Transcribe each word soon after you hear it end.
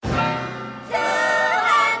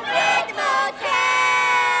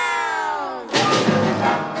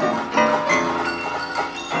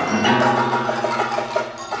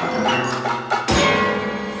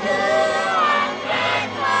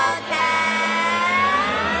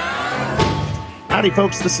Howdy,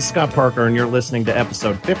 folks. This is Scott Parker, and you're listening to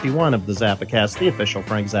episode 51 of the Zappacast, the official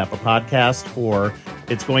Frank Zappa podcast for,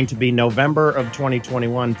 it's going to be November of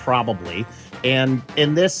 2021, probably. And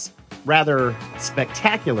in this rather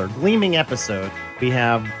spectacular, gleaming episode, we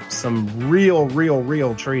have some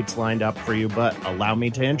real treats lined up for you. But allow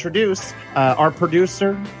me to introduce our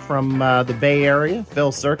producer from the Bay Area,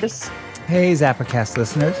 Phil Circus. Hey, Zappacast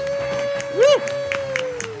listeners.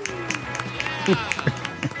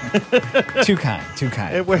 Too kind.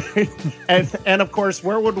 And of course,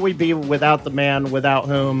 where would we be without the man without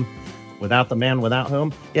whom? Without the man without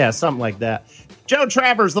whom? Yeah, something like that. Joe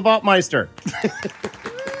Travers, the Vaultmeister.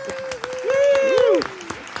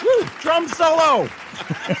 Woo! Drum solo.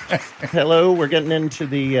 Hello, we're getting into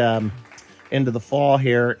the fall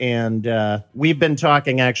here, and we've been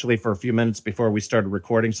talking actually for a few minutes before we started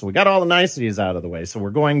recording, so we got all the niceties out of the way. So we're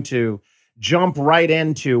going to jump right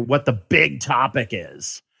into what the big topic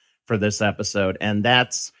is for this episode, and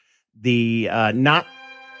that's the not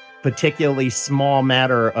particularly small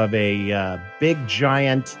matter of a big,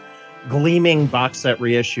 giant, gleaming box set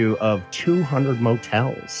reissue of 200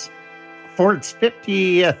 Motels for its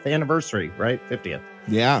 50th anniversary, right? 50th.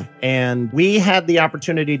 Yeah. And we had the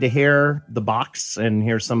opportunity to hear the box and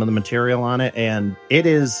hear some of the material on it, and it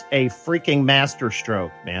is a freaking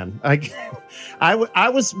masterstroke, man. I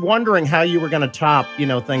was wondering how you were going to top,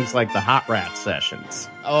 things like the Hot Rat sessions.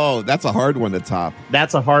 Oh, that's a hard one to top.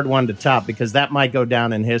 That's a hard one to top because that might go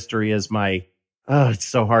down in history as my, it's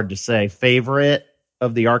so hard to say, favorite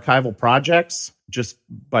of the archival projects, just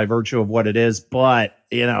by virtue of what it is. But,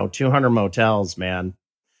 200 Motels, man.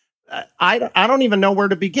 I don't even know where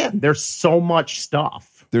to begin. There's so much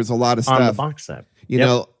stuff. There's a lot of stuff on the box set.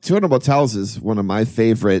 200 Motels is one of my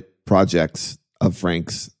favorite projects of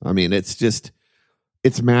Frank's. I mean, it's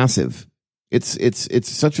massive. It's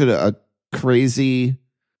such a crazy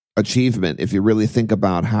achievement if you really think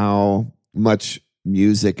about how much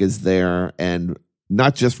music is there, and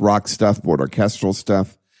not just rock stuff, but orchestral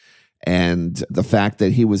stuff, and the fact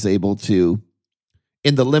that he was able to,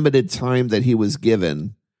 in the limited time that he was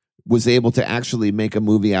given, was able to actually make a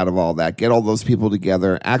movie out of all that, get all those people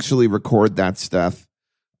together, actually record that stuff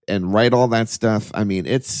and write all that stuff. I mean,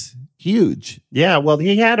 it's huge. Yeah, well,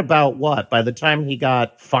 he had about by the time he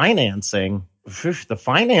got financing, the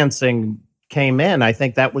financing came in, I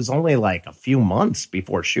think that was only like a few months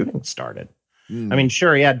before shooting started. I mean,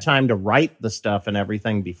 sure, he had time to write the stuff and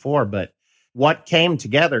everything before, but what came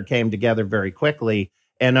together very quickly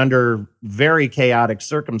and under very chaotic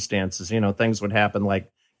circumstances. Things would happen like,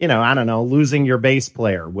 I don't know, losing your bass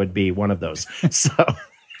player would be one of those. So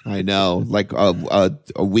I know, like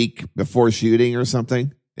a week before shooting or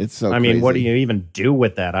something. It's so I mean, crazy. What do you even do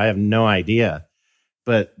with that? I have no idea.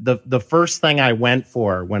 But the first thing I went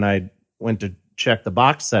for when I went to check the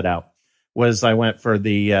box set out was I went for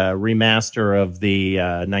the remaster of the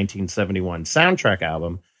 1971 soundtrack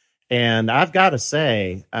album. And I've got to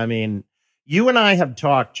say, I mean, you and I have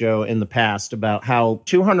talked, Joe, in the past about how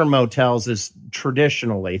 200 Motels is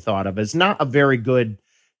traditionally thought of as not a very good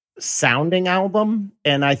sounding album.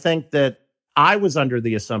 And I think that I was under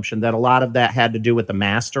the assumption that a lot of that had to do with the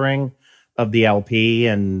mastering of the LP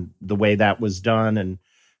and the way that was done. And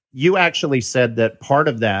you actually said that part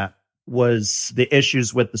of that was the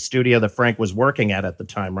issues with the studio that Frank was working at the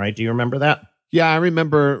time, right? Do you remember that? Yeah, I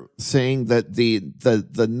remember saying that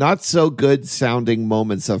the not so good sounding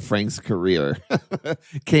moments of Frank's career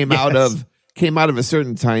came out of a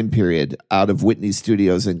certain time period, out of Whitney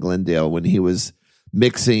Studios in Glendale, when he was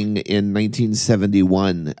mixing in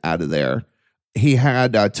 1971 out of there. He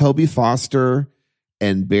had Toby Foster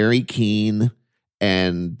and Barry Keane,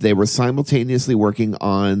 and they were simultaneously working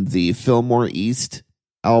on the Fillmore East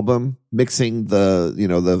album, mixing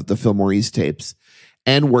the Fillmore East tapes,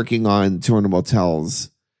 and working on 200 Motels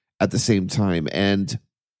at the same time. And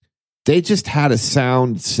they just had a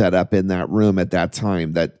sound set up in that room at that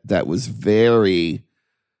time that was very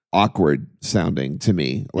awkward sounding to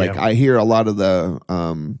me. Like, yeah. I hear a lot of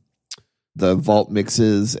the vault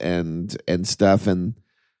mixes and stuff, and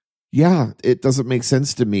yeah, it doesn't make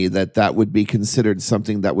sense to me that would be considered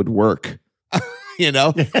something that would work.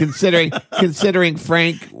 Considering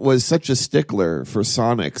Frank was such a stickler for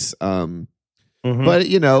sonics. But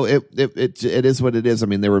it is what it is. I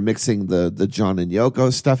mean, they were mixing the John and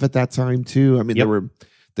Yoko stuff at that time too. I mean,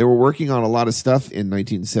 they were working on a lot of stuff in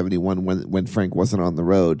 1971 when Frank wasn't on the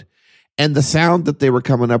road, and the sound that they were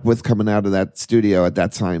coming out of that studio at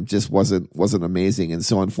that time just wasn't amazing. And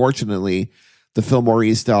so, unfortunately, the Fillmore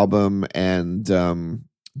East album and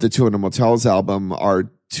the 200 Motels album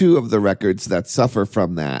are two of the records that suffer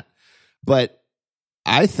from that. But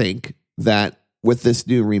I think that with this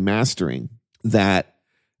new remastering, that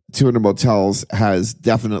 200 Motels has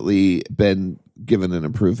definitely been given an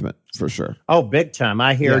improvement for sure. Oh, big time.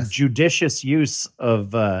 I hear judicious use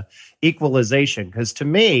of equalization, because to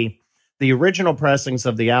me, the original pressings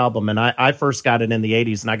of the album, and I first got it in the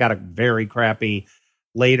 80s, and I got a very crappy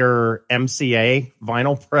later MCA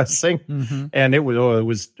vinyl pressing, and it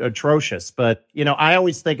was atrocious. But, I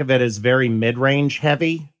always think of it as very mid-range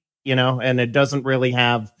heavy, and it doesn't really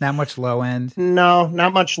have... Not much low end. No,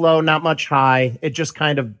 not much low, not much high. It just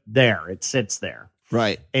kind of there. It sits there.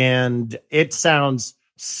 Right. And it sounds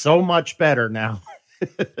so much better now.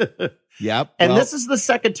 Yep. And this is the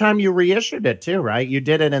second time you reissued it too, right? You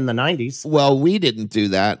did it in the 90s. Well, we didn't do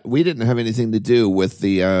that. We didn't have anything to do with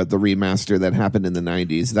the remaster that happened in the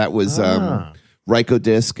 90s. That was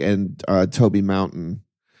Rykodisc and Toby Mountain.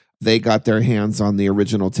 They got their hands on the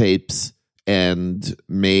original tapes and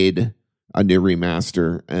made a new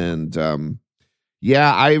remaster. And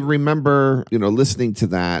I remember, listening to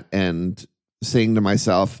that and saying to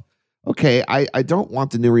myself, okay, I don't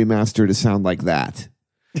want the new remaster to sound like that.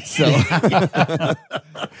 So,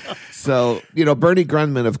 Bernie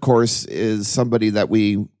Grundman, of course, is somebody that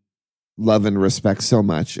we love and respect so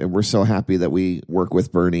much. And we're so happy that we work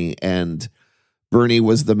with Bernie. And Bernie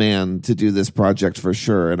was the man to do this project for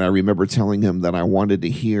sure. And I remember telling him that I wanted to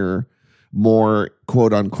hear more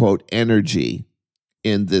quote unquote energy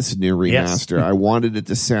in this new remaster. Yes. I wanted it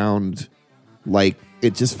to sound like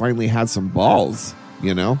it just finally had some balls,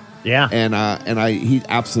 Yeah. And he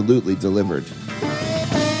absolutely delivered.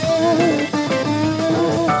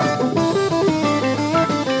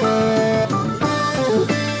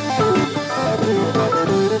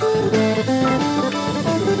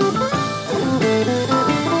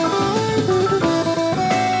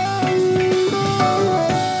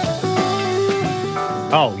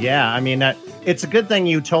 Oh, yeah. I mean, it's a good thing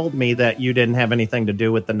you told me that you didn't have anything to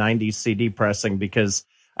do with the 90s CD pressing, because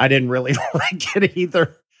I didn't really like it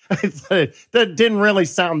either. That didn't really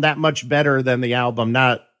sound that much better than the album.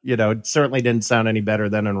 It certainly didn't sound any better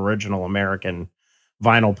than an original American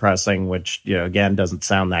vinyl pressing, which, again, doesn't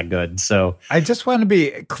sound that good. So I just want to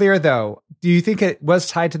be clear, though. Do you think it was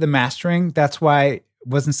tied to the mastering? That's why it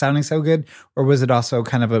wasn't sounding so good? Or was it also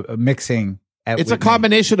kind of a mixing? It's a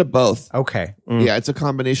combination of both. Okay. Yeah, it's a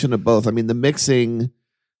combination of both. I mean, the mixing,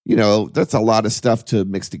 that's a lot of stuff to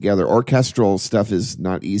mix together. Orchestral stuff is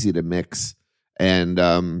not easy to mix. And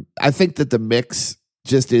I think that the mix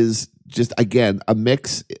again, a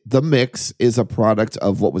mix. The mix is a product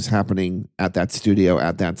of what was happening at that studio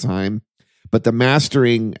at that time. But the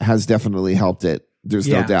mastering has definitely helped it. There's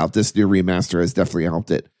no doubt. This new remaster has definitely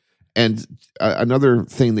helped it. And another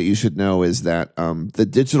thing that you should know is that the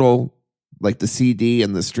digital, like the CD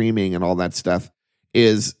and the streaming and all that stuff,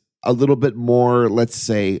 is a little bit more, let's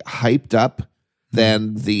say, hyped up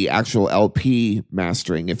than the actual LP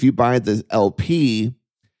mastering. If you buy the LP,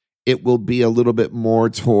 it will be a little bit more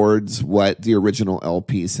towards what the original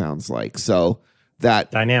LP sounds like. So that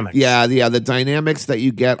dynamics. Yeah, the dynamics that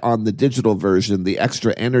you get on the digital version, the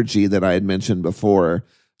extra energy that I had mentioned before,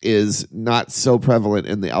 is not so prevalent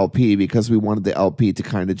in the LP, because we wanted the LP to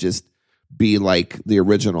kind of just be like the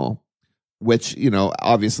original, which,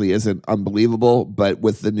 obviously isn't unbelievable, but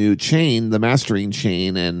with the new chain, the mastering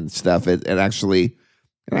chain and stuff, it actually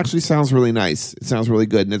sounds really nice. It sounds really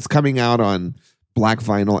good. And it's coming out on black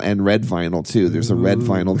vinyl and red vinyl too. There's a red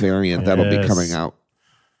vinyl variant that'll be coming out.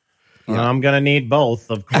 Yeah. I'm going to need both,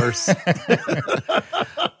 of course.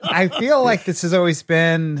 I feel like this has always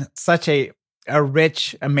been such a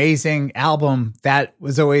rich, amazing album that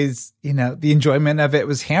was always, the enjoyment of it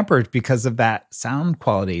was hampered because of that sound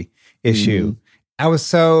quality issue. I was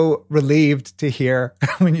so relieved to hear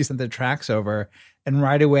when you sent the tracks over, and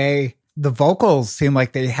right away the vocals seemed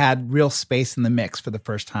like they had real space in the mix for the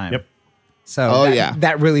first time. Yep. So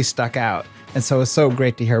that really stuck out. And so it's so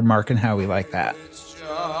great to hear Mark and Howie like that. It's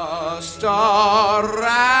just a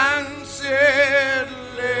rancid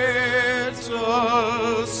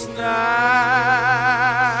little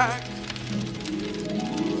snack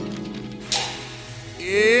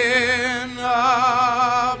in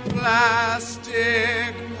a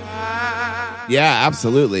plastic bag. Yeah,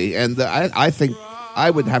 absolutely. And I think I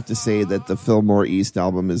would have to say that the Fillmore East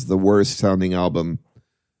album is the worst sounding album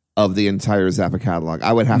of the entire Zappa catalog.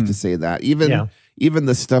 I would have to say that. Even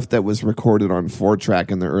the stuff that was recorded on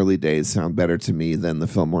 4-track in the early days sound better to me than the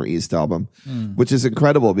Fillmore East album, which is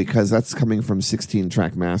incredible because that's coming from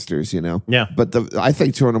 16-track masters, Yeah. But I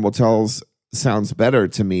think 200 Motels sounds better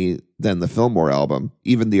to me than the Fillmore album,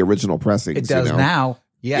 even the original pressings. It does now.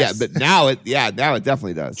 Yes. Yeah, but now it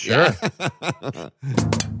definitely does. Sure. Yeah.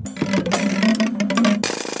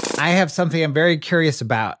 I have something I'm very curious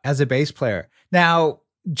about as a bass player. Now,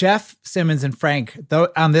 Jeff Simmons and Frank,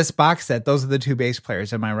 on this box set, those are the two bass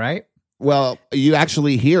players. Am I right? Well, you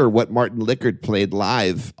actually hear what Martin Lickard played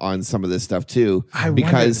live on some of this stuff too,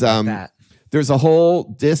 because there's a whole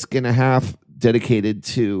disc and a half dedicated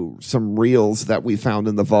to some reels that we found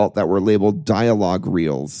in the vault that were labeled dialogue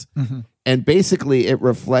reels. Mm-hmm. And basically it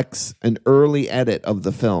reflects an early edit of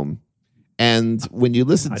the film. And when you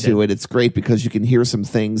listen to it, it's great because you can hear some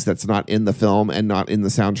things that's not in the film and not in the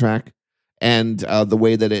soundtrack. And the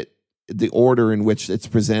way that the order in which it's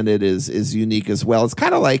presented is unique as well. It's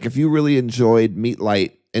kind of like if you really enjoyed Meat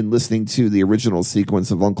Light and listening to the original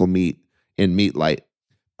sequence of Uncle Meat in Meat Light.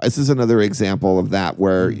 This is another example of that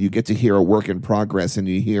where you get to hear a work in progress and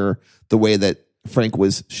you hear the way that Frank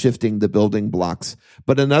was shifting the building blocks.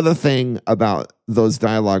 But another thing about those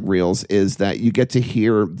dialogue reels is that you get to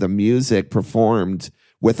hear the music performed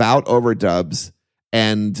without overdubs.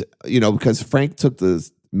 And, because Frank took the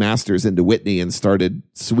masters into Whitney and started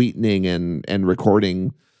sweetening and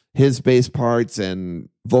recording his bass parts and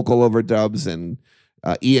vocal overdubs and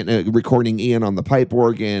Ian recording Ian on the pipe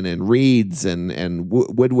organ and reeds and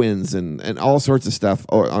woodwinds and all sorts of stuff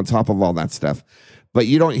on top of all that stuff. But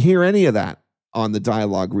you don't hear any of that on the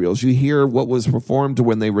dialogue reels. You hear what was performed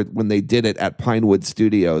when they did it at Pinewood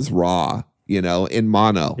Studios raw, in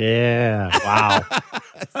mono. Yeah. Wow.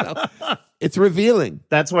 So, it's revealing.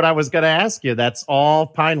 That's what I was going to ask you. That's all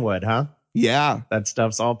Pinewood, huh? Yeah. That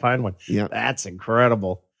stuff's all Pinewood. Yeah. That's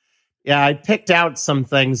incredible. Yeah, I picked out some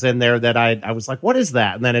things in there that I was like, what is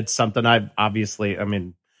that? And then it's something a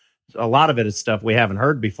lot of it is stuff we haven't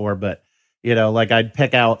heard before, but, like I'd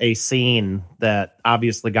pick out a scene that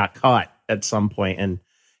obviously got cut at some point. And,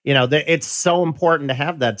 it's so important to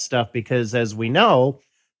have that stuff because as we know,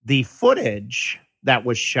 the footage that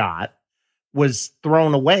was shot was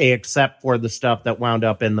thrown away except for the stuff that wound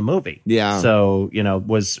up in the movie. Yeah. So,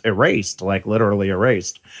 was erased, like literally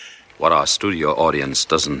erased. What our studio audience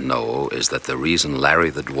doesn't know is that the reason Larry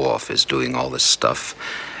the Dwarf is doing all this stuff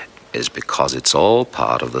is because it's all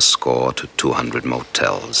part of the score to 200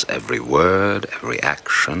 Motels. Every word, every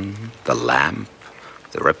action, the lamp,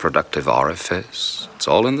 the reproductive orifice. It's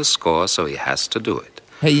all in the score, so he has to do it.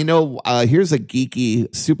 Hey, here's a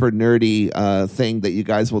geeky, super nerdy thing that you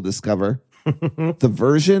guys will discover. The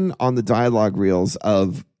version on the dialogue reels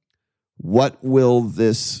of What Will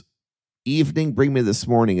This Evening Bring Me This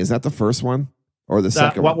Morning, is that the first one or the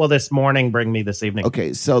second What one? Will This Morning Bring Me This Evening?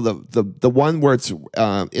 Okay, so the one where it's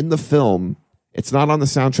in the film, it's not on the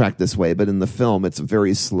soundtrack this way, but in the film it's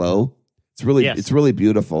very slow. It's really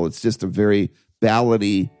beautiful. It's just a very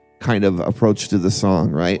ballady kind of approach to the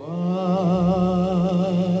song, right?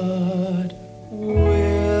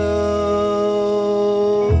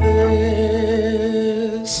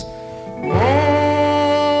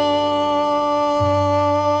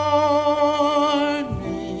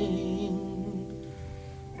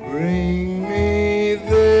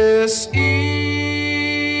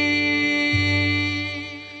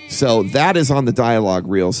 So that is on the dialogue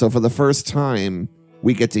reel. So for the first time,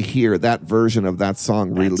 we get to hear that version of that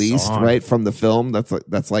song released, right, from the film.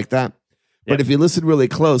 That's like that. Yep. But if you listen really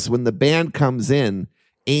close, when the band comes in,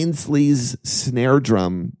 Ainsley's snare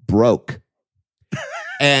drum broke.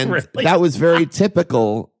 And really? That was very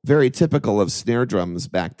typical of snare drums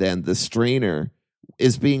back then. The strainer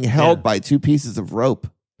is being held by two pieces of rope.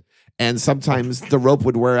 And sometimes the rope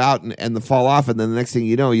would wear out and fall off. And then the next thing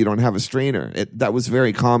you know, you don't have a strainer. That was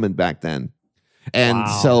very common back then. And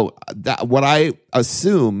so what I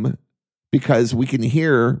assume, because we can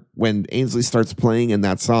hear when Ainsley starts playing in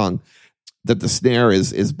that song, that the snare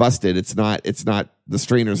is busted. It's not the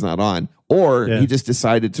strainer's not on. Or he just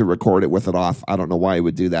decided to record it with it off. I don't know why he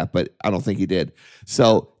would do that, but I don't think he did.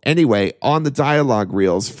 So anyway, on the dialogue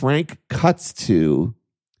reels, Frank cuts to,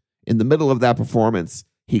 in the middle of that performance,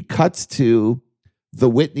 he cuts to the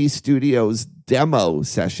Whitney Studios demo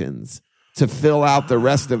sessions to fill out the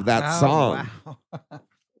rest of that song.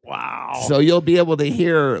 Wow. So you'll be able to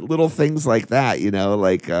hear little things like that,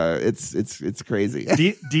 it's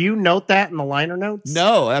crazy. Do you note that in the liner notes?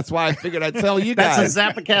 No, that's why I figured I'd tell you guys.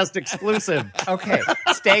 That's a Zappacast exclusive. Okay,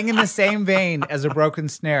 staying in the same vein as a broken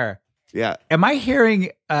snare. Yeah. Am I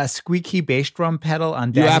hearing a squeaky bass drum pedal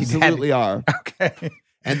on Daddy? You absolutely are. Okay.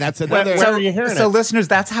 And that's another. Where are you hearing it? So listeners,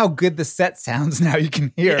 that's how good the set sounds now. You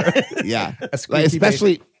can hear. Yeah. Especially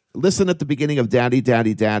bass. Listen at the beginning of Daddy,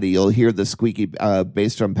 Daddy, Daddy. You'll hear the squeaky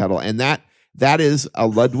bass drum pedal. And that is a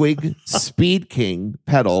Ludwig Speed King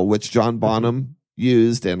pedal, which John Bonham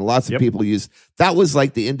used and lots of people used. That was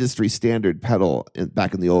like the industry standard pedal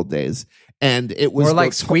back in the old days. And it was more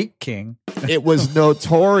like Squeak King. It was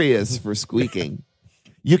notorious for squeaking.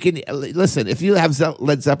 You can listen, if you have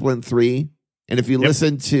Led Zeppelin 3 And if you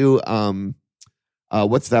listen to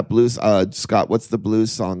what's that blues? Scott, what's the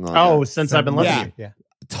blues song on? Oh, there? since I've been listening. Yeah.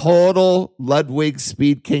 Total Ludwig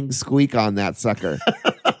Speed King squeak on that sucker.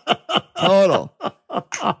 Total.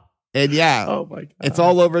 And yeah, Oh my God. it's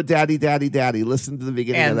all over Daddy, Daddy, Daddy. Listen to the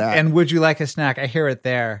beginning of And that. and would you like a snack? I hear it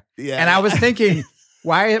there. Yeah. And I was thinking,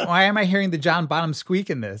 why am I hearing the John Bonham squeak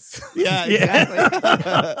in this? Yeah,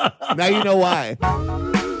 exactly. Now you know why.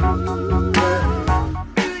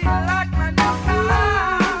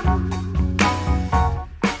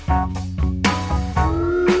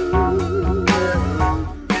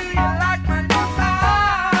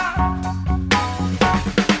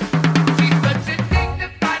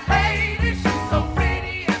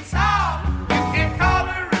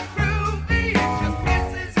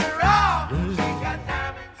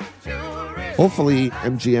 Hopefully,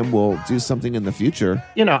 MGM will do something in the future.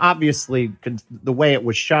 You know, obviously, the way it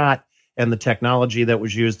was shot and the technology that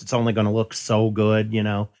was used, it's only going to look so good, you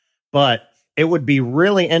know. But it would be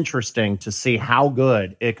really interesting to see how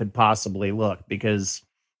good it could possibly look because,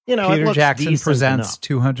 you know, it Peter looks Jackson decent presents enough.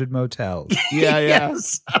 200 Motels. Yeah, yeah.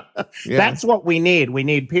 Yes. Yeah. That's what we need. We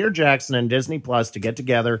need Peter Jackson and Disney Plus to get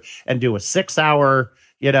together and do a 6-hour,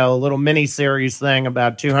 you know, little mini series thing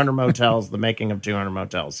about 200 Motels, the making of 200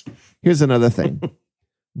 Motels. Here's another thing.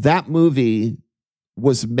 That movie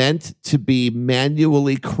was meant to be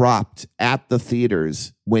manually cropped at the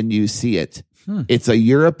theaters when you see it. It's a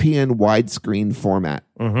European widescreen format.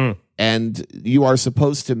 Mm-hmm. And you are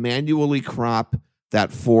supposed to manually crop that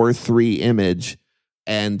 4:3 image.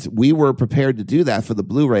 And we were prepared to do that for the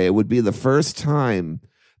Blu-ray. It would be the first time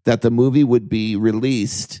that the movie would be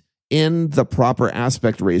released in the proper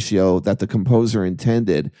aspect ratio that the composer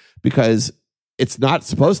intended, because it's not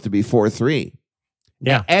supposed to be 4:3.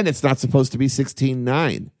 Yeah. And it's not supposed to be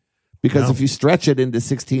 16:9, because No. if you stretch it into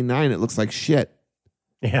 16:9, it looks like shit.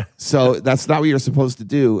 Yeah. So that's not what you're supposed to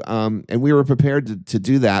do. And we were prepared to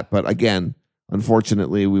do that. But again,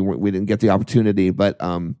 unfortunately, we didn't get the opportunity. But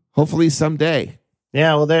hopefully someday.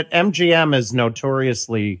 Yeah. Well, that MGM is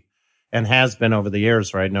notoriously, and has been over the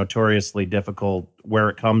years, right? Notoriously difficult where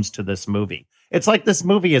it comes to this movie. It's like this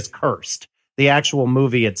movie is cursed. The actual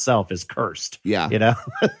movie itself is cursed. Yeah. You know?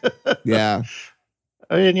 Yeah.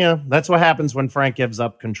 I mean, you know, that's what happens when Frank gives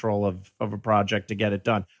up control of a project to get it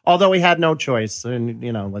done. Although he had no choice, and,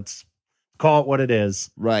 you know, let's call it what it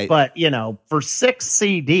is. Right. But, you know, for 6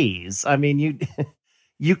 CDs, I mean,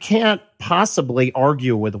 you can't possibly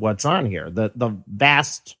argue with what's on here. The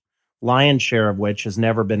vast lion's share of which has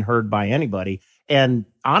never been heard by anybody. And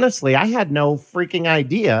honestly, I had no freaking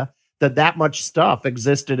idea that much stuff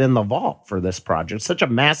existed in the vault for this project. Such a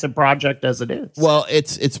massive project as it is. Well,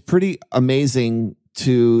 it's pretty amazing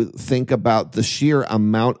to think about the sheer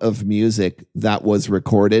amount of music that was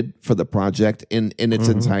recorded for the project in its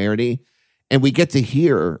entirety. And we get to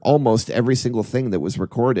hear almost every single thing that was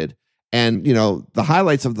recorded. And, you know, the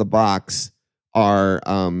highlights of the box are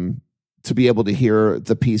to be able to hear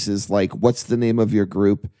the pieces like What's the Name of Your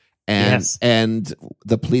Group and Yes. and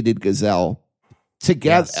The Pleated Gazelle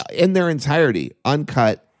together in their entirety,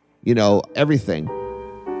 uncut, you know, everything.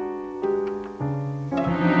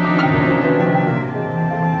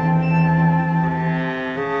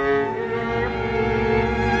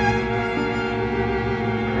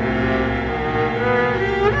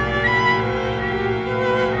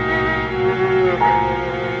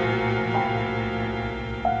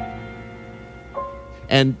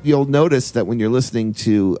 And you'll notice that when you're listening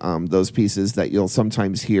to those pieces that you'll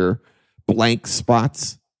sometimes hear blank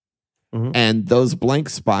spots. Mhm. And those blank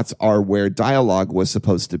spots are where dialogue was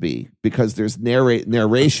supposed to be, because there's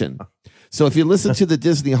narration. So if you listen to the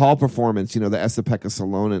Disney Hall performance, you know, the Esa-Pekka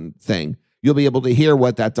Salonen thing, you'll be able to hear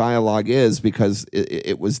what that dialogue is, because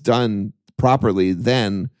it was done properly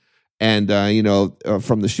then, and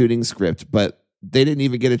from the shooting script. But they didn't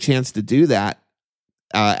even get a chance to do that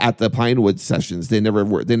at the Pinewood sessions. They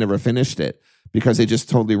never finished it because they just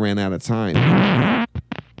totally ran out of time.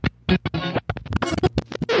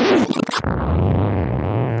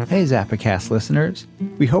 Hey, Zappacast listeners.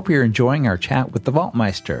 We hope you're enjoying our chat with the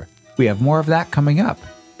Vaultmeister. We have more of that coming up,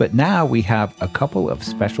 but now we have a couple of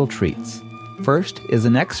special treats. First is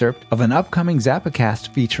an excerpt of an upcoming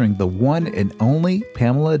Zappacast featuring the one and only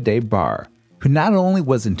Pamela Des Barres, who not only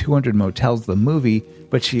was in 200 Motels the movie,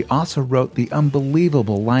 but she also wrote the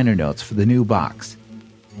unbelievable liner notes for the new box.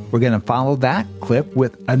 We're going to follow that clip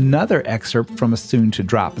with another excerpt from a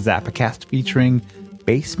soon-to-drop Zappacast featuring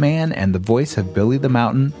Bassman and the voice of Billy the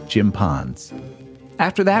Mountain, Jim Pons.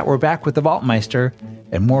 After that, we're back with the Vaultmeister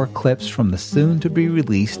and more clips from the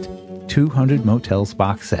soon-to-be-released 200 Motels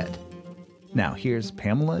box set. Now here's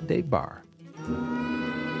Pamela Des Barres.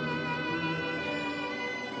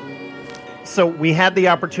 So we had the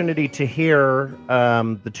opportunity to hear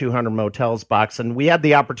the 200 Motels box, and we had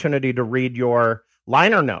the opportunity to read your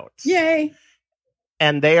liner notes. Yay.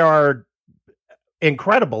 And they are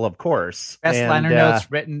incredible, of course. Best and, liner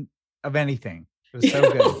notes written of anything. It was so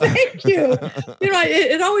good. Thank you.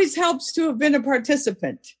 It always helps to have been a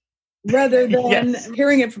participant rather than Yes.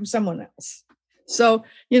 hearing it from someone else. So,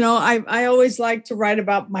 I always like to write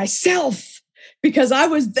about myself because I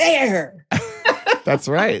was there. That's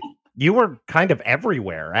right. You were kind of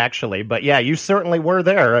everywhere, actually. But yeah, you certainly were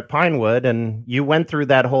there at Pinewood, and you went through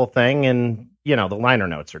that whole thing. And, the liner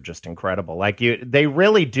notes are just incredible. They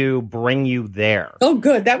really do bring you there. Oh,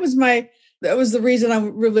 good. That was the reason I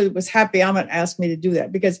really was happy Amit asked me to do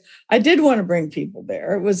that, because I did want to bring people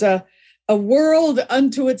there. It was a world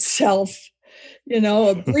unto itself,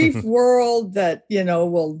 a brief world that,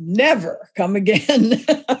 will never come again.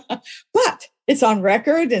 But it's on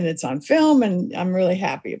record and it's on film, and I'm really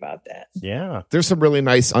happy about that. Yeah. There's some really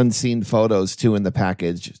nice unseen photos too in the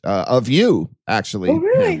package of you, actually. Oh,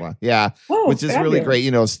 really? Pamela. Yeah, Oh, which is really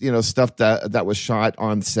fabulous. great. Stuff that was shot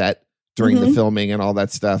on set during the filming and all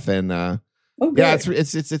that stuff. And Oh, good. yeah,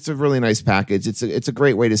 it's a really nice package. It's a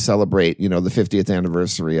great way to celebrate, the 50th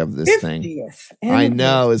anniversary of this thing. 50th I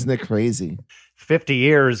know, isn't it crazy? 50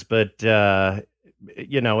 years, but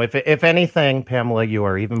if anything, Pamela, you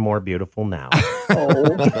are even more beautiful now.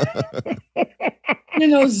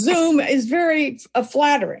 Zoom is very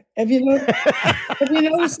flattering. Have you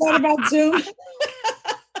noticed that about Zoom?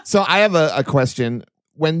 So I have a question.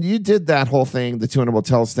 When you did that whole thing, the 200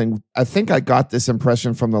 Motels thing, I think I got this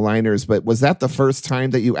impression from the liners, but was that the first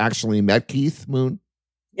time that you actually met Keith Moon?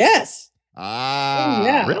 Yes. Ah, Oh,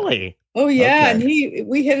 yeah. Really? Oh yeah, Okay. and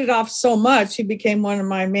we hit it off so much he became one of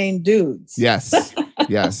my main dudes. Yes.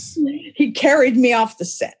 Yes. He carried me off the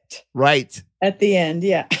set Right. at the end.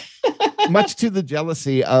 Yeah. Much to the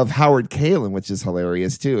jealousy of Howard Kalin, which is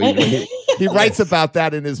hilarious too. He writes about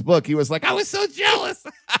that in his book. He was like, I was so jealous.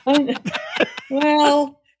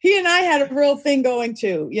 Well, he and I had a real thing going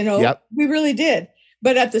too. Yep. We really did.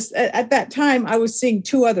 But at that time, I was seeing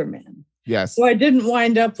two other men. Yes. So I didn't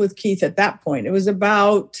wind up with Keith at that point. It was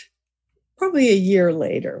about probably a year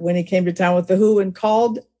later when he came to town with The Who and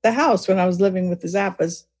called the house when I was living with the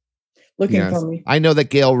Zappas looking for me. I know that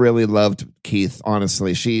Gail really loved Keith,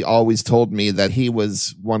 honestly. She always told me that he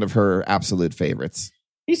was one of her absolute favorites.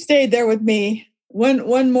 He stayed there with me.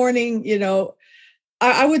 One morning,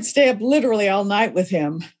 I would stay up literally all night with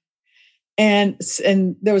him. And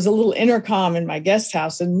there was a little intercom in my guest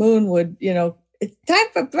house, and Moon would, it's time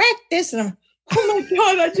for breakfast. And I'm, oh my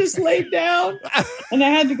God, I just laid down. And I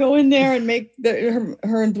had to go in there and make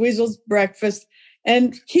her and Dweezil's breakfast.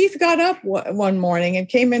 And Keith got up one morning and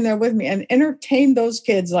came in there with me and entertained those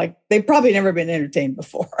kids like they've probably never been entertained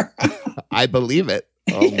before. I believe it.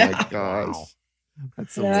 Oh Yeah. my gosh.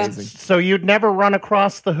 That's Yeah. amazing. So you'd never run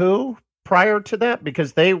across The Who prior to that?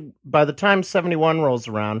 Because by the time 71 rolls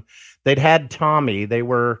around, they'd had Tommy. They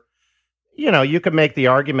were, you could make the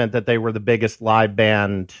argument that they were the biggest live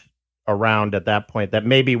band around at that point. That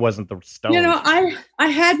maybe wasn't the Stones. I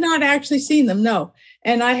had not actually seen them, no.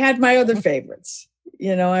 And I had my other favorites.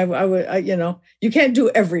 I would, you can't do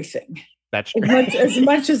everything That's true. as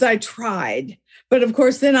much as I tried. But of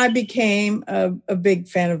course, then I became a big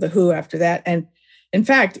fan of The Who after that. And in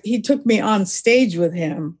fact, he took me on stage with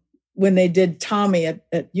him when they did Tommy at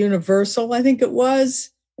Universal, I think it was,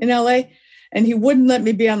 in LA. And he wouldn't let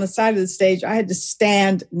me be on the side of the stage. I had to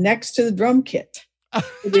stand next to the drum kit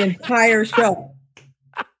for the entire show.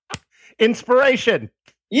 Inspiration.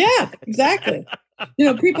 Yeah, exactly.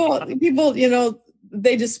 People,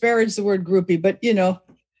 they disparage the word groupie, but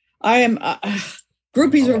I am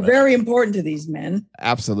groupies were very important to these men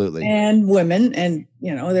Absolutely. and women, and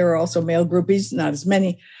there were also male groupies, not as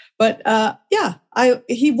many, but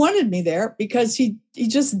he wanted me there because he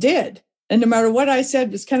just did, and no matter what I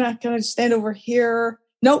said, was can I stand over here?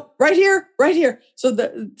 Nope, right here. So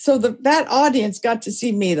that audience got to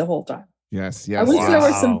see me the whole time. Yes. I Yes. wish there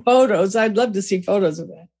were Wow. some photos. I'd love to see photos of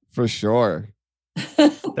that. For sure.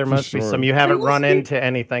 There must be sure. some. You haven't There run must be. into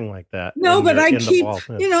anything like that. No, in but your- I in the keep,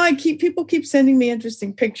 vault. people keep sending me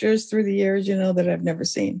interesting pictures through the years, that I've never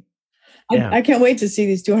seen. Yeah. I can't wait to see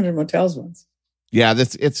these 200 Motels ones. Yeah,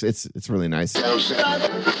 it's really nice.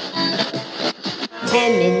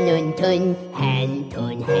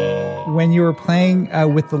 When you were playing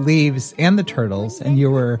with the Leaves and the Turtles, and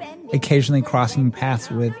you were occasionally crossing paths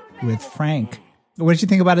with Frank, what did you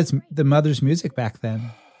think about the Mother's music back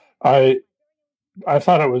then? I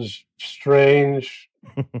thought it was strange,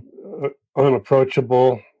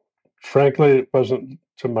 unapproachable. Frankly, it wasn't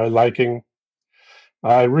to my liking.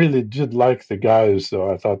 I really did like the guys,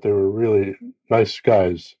 though. I thought they were really nice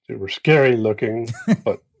guys. They were scary looking,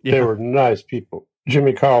 but Yeah. they were nice people.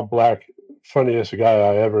 Jimmy Carl Black, funniest guy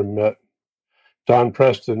I ever met. Don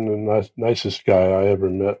Preston, the nicest guy I ever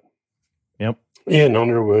met. Yep. Ian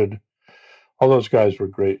Underwood. All those guys were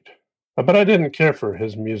great. But I didn't care for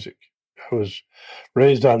his music. I was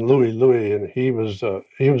raised on Louie Louie, and he was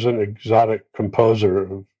an exotic composer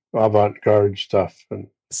of avant-garde stuff. And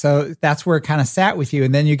So that's where it kind of sat with you.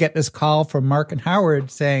 And then you get this call from Mark and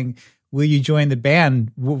Howard saying, will you join the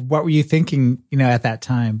band? What were you thinking, at that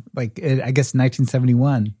time? Like, I guess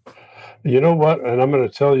 1971. you know what? And I'm going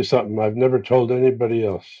to tell you something I've never told anybody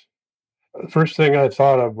else. The first thing I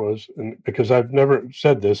thought of was, and because I've never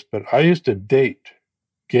said this, but I used to date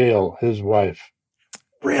Gail, his wife.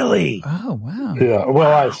 Really? Oh, wow. Yeah.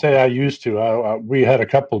 Well, I say I used to. We had a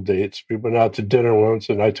couple dates. We went out to dinner once,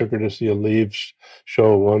 and I took her to see a Leaves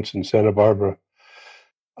show once in Santa Barbara.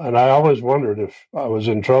 And I always wondered if I was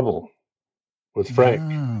in trouble with Frank.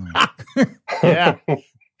 Oh. Yeah.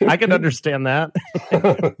 I can understand that.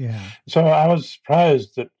 Yeah. So I was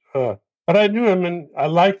surprised that, but I knew him and I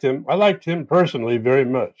liked him. I liked him personally very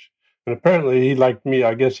much. And apparently he liked me.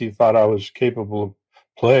 I guess he thought I was capable of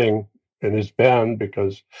playing in his band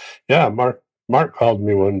because, Mark called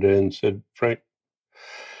me one day and said, Frank,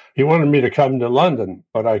 he wanted me to come to London,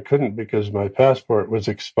 but I couldn't because my passport was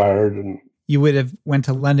expired. And You would have went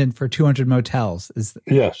to London for 200 Motels.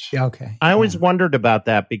 yes, Yeah, okay. I always wondered about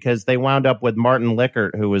that because they wound up with Martin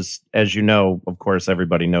Lickert, who was, as you know, of course,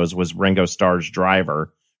 everybody knows, was Ringo Starr's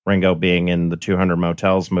driver, Ringo being in the 200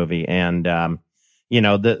 Motels movie. And,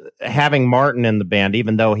 having Martin in the band,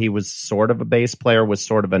 even though he was sort of a bass player, was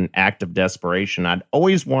sort of an act of desperation. I'd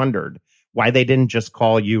always wondered why they didn't just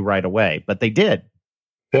call you right away, but they did.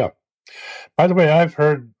 yeah. By the way, I've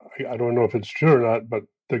heard, I don't know if it's true or not, but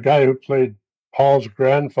the guy who played Paul's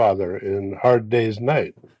grandfather in Hard Day's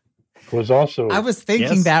Night was also... I was thinking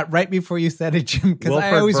Yes. that right before you said it, Jim, because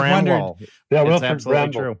I Wilford always wondered, Bramwell. Yeah, It's Wilford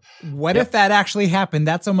absolutely Bramble. true. what if that actually happened?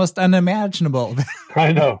 That's almost unimaginable.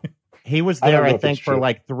 I know. He was I don't there, know I if think, it's for true.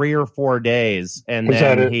 like 3 or 4 days. And Was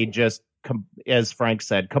that then it? he just, as Frank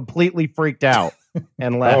said, completely freaked out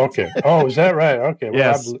and left. Oh, okay. Oh, is that right? Okay. Well,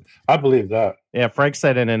 Yes. I believe that. Yeah, Frank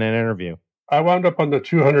said it in an interview. I wound up on the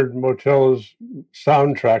 200 Motels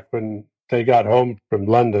soundtrack when they got home from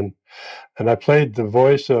London, and I played the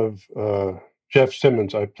voice of Jeff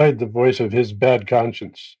Simmons. I played the voice of his bad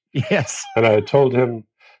conscience, Yes. and I told him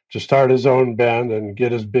to start his own band and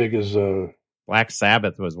get as big as Black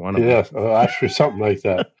Sabbath was one of them. yeah, actually something like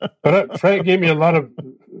that. But Frank gave me a lot of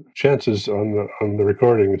chances on the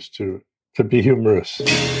recordings to be humorous.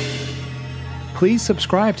 Please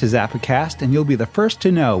subscribe to Zappacast and you'll be the first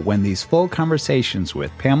to know when these full conversations with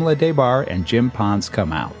Pamela Desbar and Jim Pons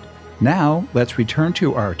come out. Now, let's return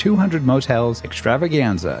to our 200 Motels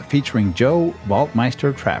extravaganza featuring Joe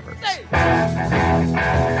Waltmeister Travers.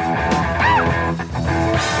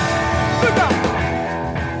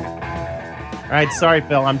 All right, sorry,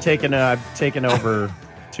 Phil. I've taken over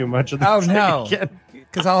too much of the Oh, no. weekend.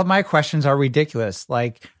 Because all of my questions are ridiculous.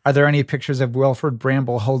 Like, are there any pictures of Wilford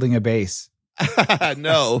Bramble holding a bass?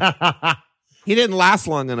 No. He didn't last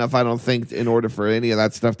long enough, I don't think, in order for any of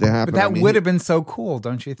that stuff to happen. But that I mean, would have been so cool,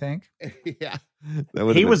 don't you think? yeah. That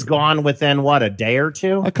would He have was been gone within, what, a day or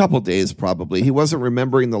two? a couple days probably. He wasn't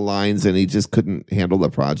remembering the lines and he just couldn't handle the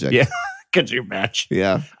project. Yeah. Could you imagine?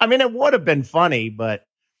 Yeah. I mean, it would have been funny, but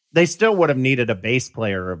they still would have needed a bass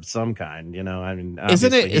player of some kind, I mean, Isn't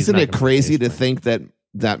obviously he's isn't not it gonna be a crazy bass to think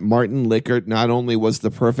that Martin Lickert not only was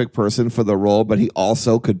the perfect person for the role, but he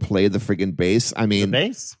also could play the friggin' bass? I player? mean, The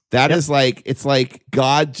bass? that Yep. is like, it's like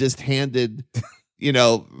God just handed,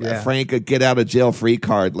 Yeah. Frank a get out of jail free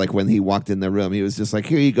card. Like when he walked in the room, he was just like,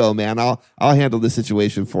 here you go, man. I'll handle this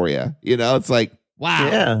situation for you. It's like, wow.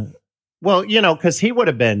 Yeah. Well, because he would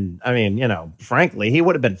have been, I mean, frankly, he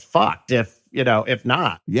would have been fucked if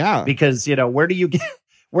not. Yeah. Because, where do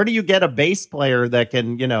you get a bass player that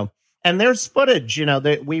can, and there's footage,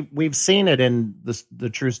 that we've seen it in the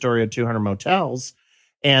true story of 200 Motels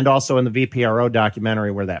and also in the VPRO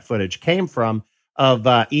documentary where that footage came from of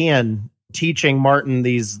Ian teaching Martin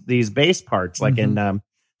these bass parts, like in, I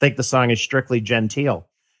think the song is Strictly Genteel.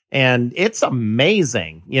 And it's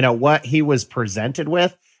amazing, what he was presented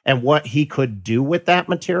with and what he could do with that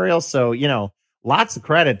material. So, lots of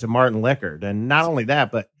credit to Martin Lickert. And not only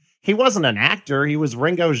that, but he wasn't an actor. He was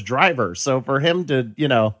Ringo's driver. So for him to,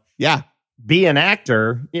 Yeah. be an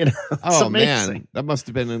actor, it's Oh, amazing. man. That must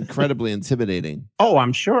have been incredibly intimidating. Oh,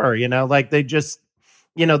 I'm sure, like they just,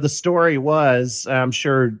 the story was, I'm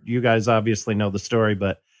sure you guys obviously know the story,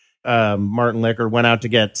 but, Martin Lickard went out to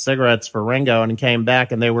get cigarettes for Ringo and came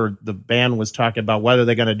back, and the band was talking about what are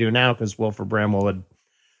they going to do now because Wilford Bramwell had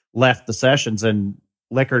left the sessions, and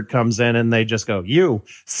Lickard comes in and they just go, "You."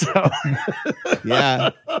 So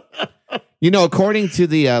yeah. You know, according to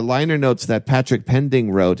the liner notes that Patrick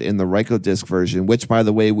Pending wrote in the Rykodisc version, which, by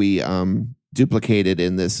the way, we duplicated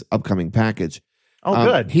in this upcoming package. Oh,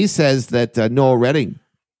 good. He says that Noel Redding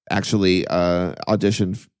actually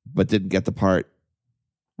auditioned but didn't get the part.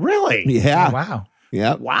 Really? Yeah. Oh, wow.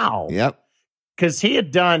 Yep. Wow. Yep. Because he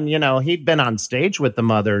had done, he'd been on stage with the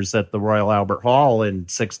Mothers at the Royal Albert Hall in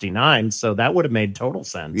 '69, so that would have made total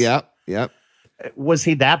sense. Yep. Yep. Was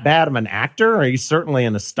he that bad of an actor? Or he's certainly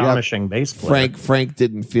an astonishing bass player. Frank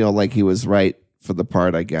didn't feel like he was right for the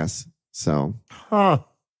part, I guess. So. Huh.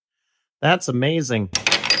 That's amazing.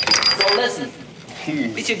 So listen,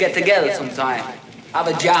 we should get together sometime. Have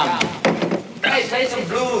a jam. Hey, play some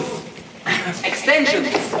blues. Extensions.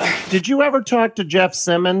 Did you ever talk to Jeff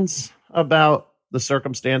Simmons about the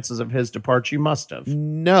circumstances of his departure? You must have.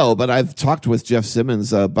 No, but I've talked with Jeff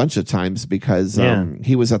Simmons a bunch of times because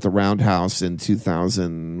he was at the Roundhouse in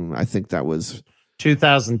 2000. I think that was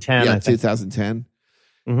 2010. Yeah, 2010.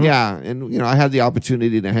 Mm-hmm. Yeah, and I had the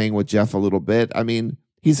opportunity to hang with Jeff a little bit. I mean,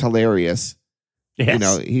 he's hilarious.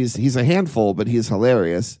 Yes. He's a handful, but he's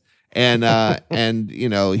hilarious. And and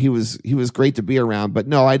he was great to be around. But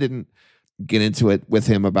no, I didn't get into it with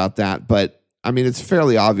him about that. But I mean, it's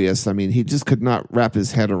fairly obvious. I mean, he just could not wrap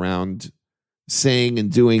his head around saying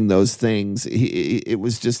and doing those things. It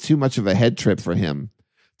was just too much of a head trip for him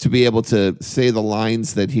to be able to say the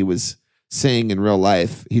lines that he was saying in real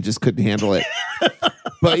life. He just couldn't handle it.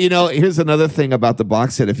 But here's another thing about the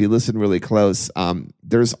box set. If you listen really close,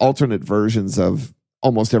 there's alternate versions of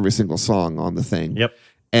almost every single song on the thing. Yep.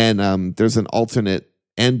 And there's an alternate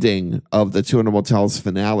ending of the 200 Motels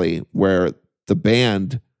finale where the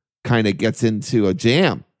band kind of gets into a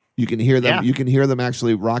jam. You can hear them. Yeah. You can hear them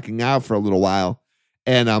actually rocking out for a little while.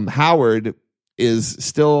 And Howard is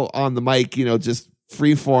still on the mic, just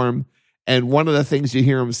free form. And one of the things you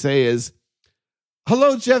hear him say is,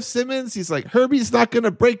 "Hello, Jeff Simmons." He's like, "Herbie's not going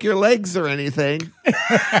to break your legs or anything."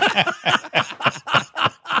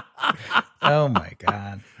 Oh my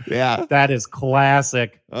God. Yeah. That is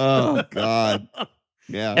classic. Oh God.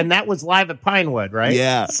 Yeah. And that was live at Pinewood, right?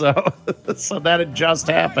 Yeah. So that had just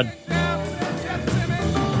happened.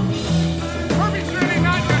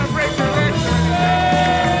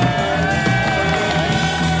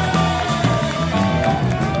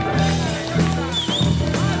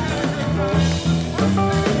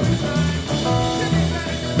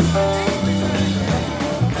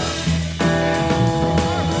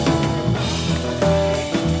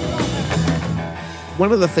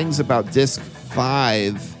 One of the things about disc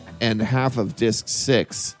 5 and half of disc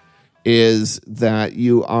 6 is that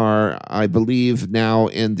you are, I believe, now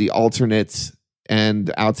in the alternates and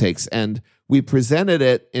outtakes. And we presented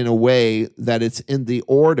it in a way that it's in the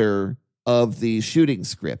order of the shooting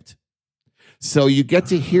script. So you get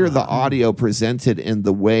to hear the audio presented in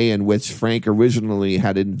the way in which Frank originally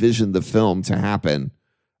had envisioned the film to happen,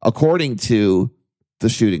 according to the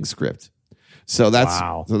shooting script. So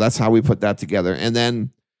that's how we put that together. And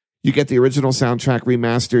then you get the original soundtrack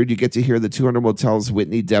remastered. You get to hear the 200 Motels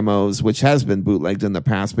Whitney demos, which has been bootlegged in the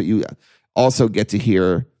past, but you also get to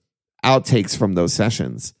hear outtakes from those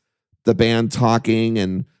sessions. The band talking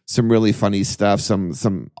and some really funny stuff,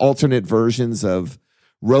 some alternate versions of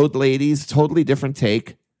Road Ladies, totally different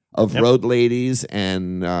take of Road Ladies,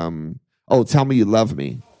 and Tell Me You Love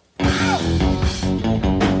Me.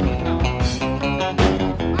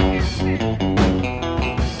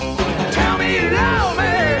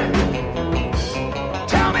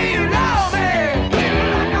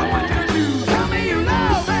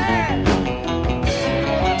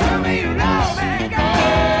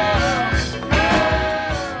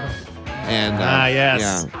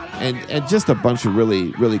 Yes. Yeah. And just a bunch of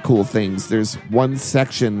really, really cool things. There's one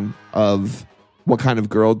section of What Kind of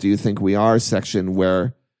Girl Do You Think We Are section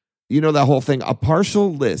where, that whole thing, a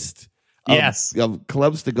partial list of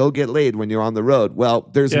clubs to go get laid when you're on the road. Well,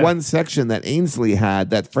 there's one section that Ainsley had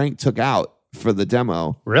that Frank took out for the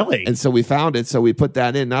demo. Really? And so we found it. So we put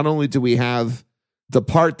that in. Not only do we have the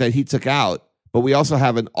part that he took out, but we also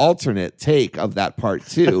have an alternate take of that part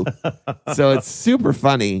too. So it's super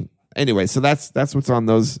funny. Anyway, so that's what's on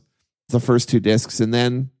the first two discs. And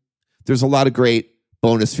then there's a lot of great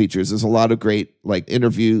bonus features. There's a lot of great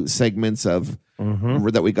interview segments of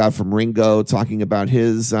that we got from Ringo talking about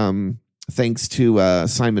his thanks to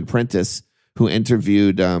Simon Prentice, who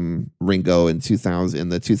interviewed Ringo in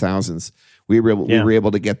the 2000s. We were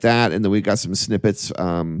able to get that, and then we got some snippets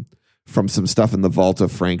from some stuff in the vault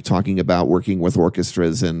of Frank talking about working with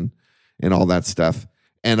orchestras and all that stuff.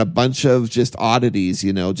 And a bunch of just oddities,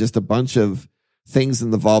 just a bunch of things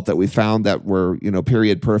in the vault that we found that were,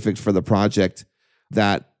 period perfect for the project,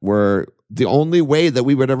 that were the only way that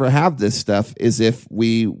we would ever have this stuff is if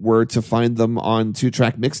we were to find them on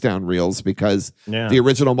 2-track mixdown reels, because the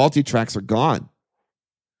original multi-tracks are gone.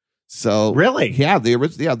 So really? Yeah,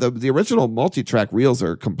 the original multi-track reels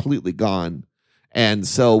are completely gone. And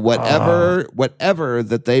so whatever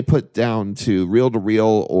that they put down to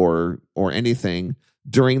reel or anything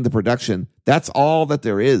during the production, that's all that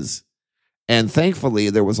there is. And thankfully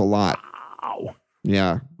there was a lot. Wow.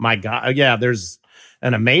 Yeah. My God. Yeah, there's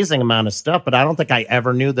an amazing amount of stuff, but I don't think I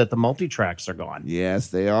ever knew that the multi-tracks are gone. Yes,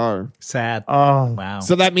 they are. Sad. Oh, wow.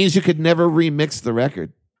 So that means you could never remix the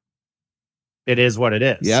record. It is what it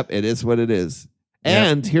is. Yep, it is what it is. Yep.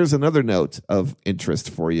 And here's another note of interest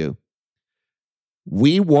for you.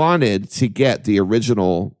 We wanted to get the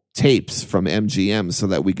original tapes from MGM so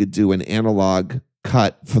that we could do an analog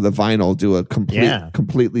cut for the vinyl, do a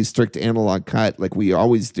completely strict analog cut like we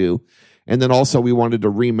always do. And then also we wanted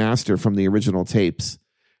to remaster from the original tapes.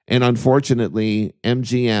 And unfortunately,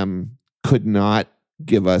 MGM could not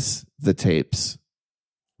give us the tapes.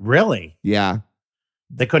 Really? Yeah.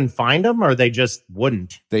 They couldn't find them, or they just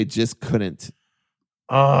wouldn't? They just couldn't.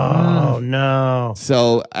 Oh, no.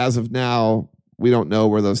 So as of now, we don't know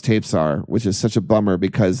where those tapes are, which is such a bummer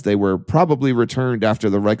because they were probably returned after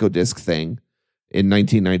the Rykodisc thing in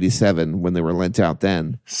 1997 when they were lent out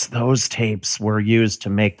then. So those tapes were used to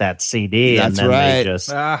make that CD. That's and then right. They just,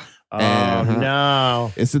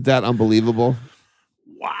 no. Isn't that unbelievable?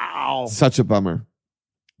 Wow. Such a bummer.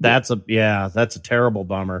 That's a terrible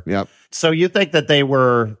bummer. Yep. So you think that they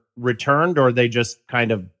were returned, or they just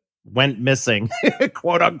kind of went missing,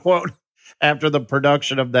 quote unquote, after the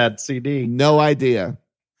production of that CD? No idea.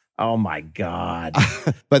 Oh my God.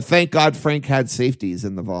 But thank God Frank had safeties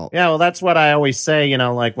in the vault. Yeah, well, that's what I always say,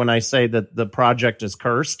 like when I say that the project is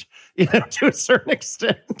cursed, to a certain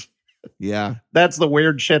extent. Yeah. That's the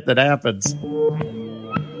weird shit that happens.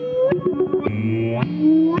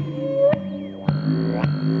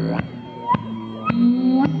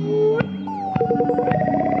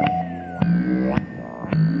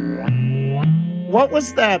 What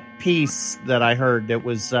was that piece that I heard? It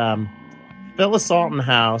was Phyllis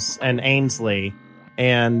Altenhouse and Ainsley,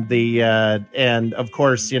 and the and of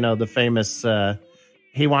course, the famous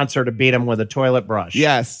he wants her to beat him with a toilet brush.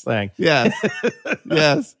 Yes. Thing. Yes.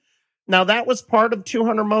 Yes. Now that was part of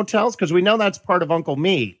 200 Motels, because we know that's part of Uncle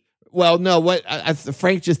Me. Well, no,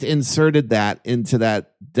 Frank just inserted that into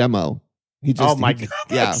that demo. He just, oh my God,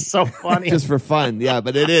 that's so funny. Just for fun. Yeah,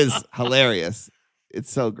 but it is hilarious.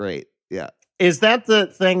 It's so great. Yeah. Is that the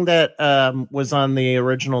thing that was on the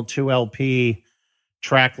original 2LP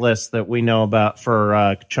track list that we know about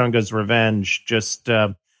for Chunga's Revenge? Just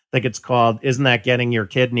I think it's called "Isn't That Getting Your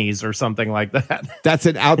Kidneys" or something like that. That's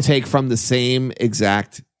an outtake from the same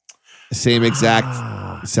exact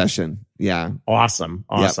session. Yeah. Awesome.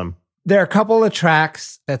 Yep. There are a couple of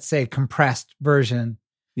tracks that say compressed version.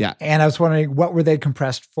 Yeah. And I was wondering, what were they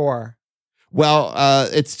compressed for? Well,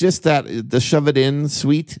 it's just that the Shove It In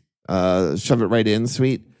suite. Shove It Right In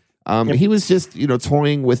suite. He was just,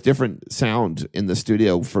 toying with different sound in the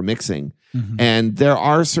studio for mixing. Mm-hmm. And there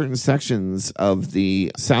are certain sections of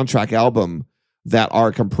the soundtrack album that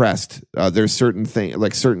are compressed. There's certain things,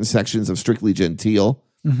 like certain sections of Strictly Gentile,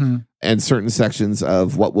 mm-hmm. and certain sections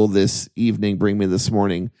of What Will This Evening Bring Me This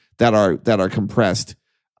Morning that are compressed,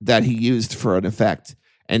 that he used for an effect.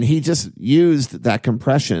 And he just used that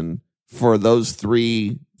compression for those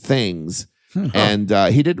three things. And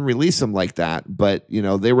he didn't release them like that, but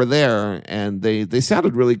they were there and they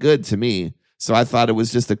sounded really good to me. So I thought it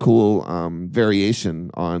was just a cool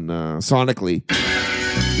variation on sonically.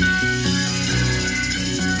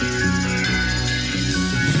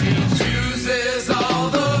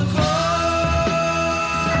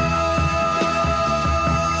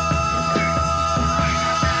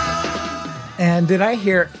 And did I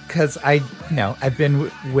hear, because I've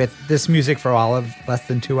been with this music for all of less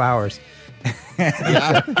than 2 hours.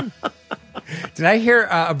 Yeah. Did I hear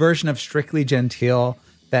a version of Strictly Gentile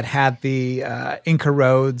that had the Inca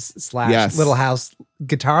Rhodes / Yes. Little House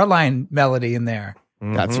guitar line melody in there?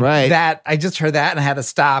 Mm-hmm. That's right. That I just heard that and I had to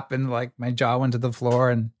stop, and like my jaw went to the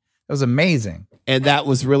floor, and it was amazing. And that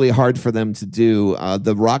was really hard for them to do.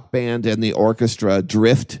 The rock band and the orchestra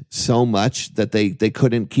drift so much that they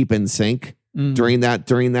couldn't keep in sync during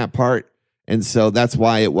that part, and so that's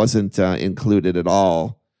why it wasn't included at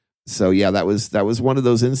all. So yeah, that was one of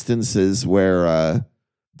those instances where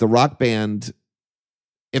the rock band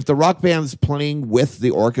if the rock band's playing with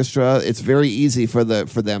the orchestra, it's very easy for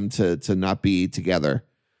them to not be together.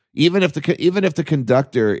 Even if the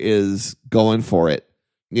conductor is going for it,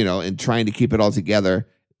 and trying to keep it all together,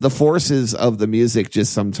 the forces of the music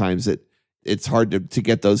just sometimes it's hard to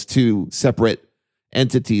get those two separate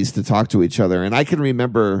entities to talk to each other. And I can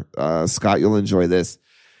remember, Scott, you'll enjoy this.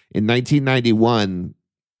 In 1991,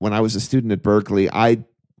 when I was a student at Berkeley,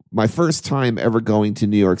 my first time ever going to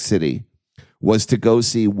New York City was to go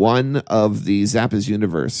see one of the Zappa's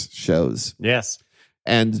Universe shows. Yes.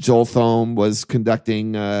 And Joel Thome was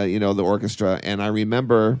conducting, the orchestra. And I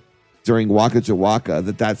remember during Waka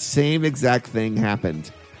Jawaka that same exact thing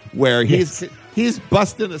happened, where he's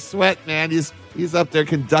busting a sweat, man. He's up there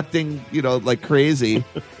conducting, like crazy.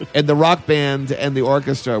 And the rock band and the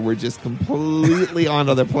orchestra were just completely on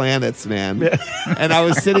other planets, man. And I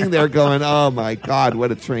was sitting there going, oh my God,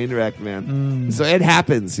 what a train wreck, man. So it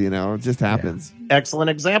happens, it just happens. Yeah. Excellent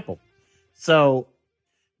example. So,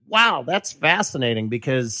 wow, that's fascinating,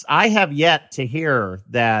 because I have yet to hear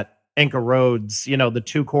that Inca Rhodes, the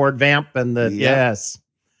 2-chord vamp and yes.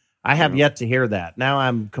 I have yet to hear that. Now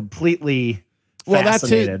I'm completely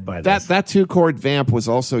fascinated by this. That 2-chord vamp was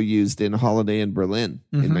also used in Holiday in Berlin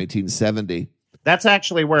in 1970. That's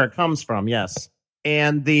actually where it comes from, yes.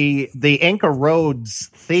 And the Inca Rhodes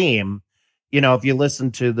theme, if you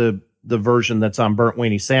listen to the version that's on Burnt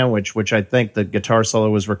Weenie Sandwich, which I think the guitar solo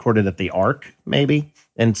was recorded at the Ark, maybe,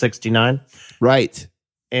 in 69. Right.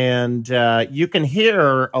 And you can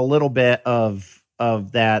hear a little bit of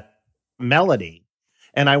that melody.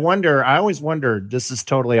 And I always wondered, this is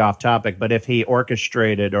totally off topic, but if he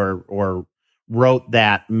orchestrated or wrote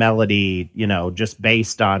that melody, just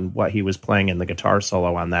based on what he was playing in the guitar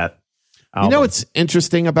solo on that album. What's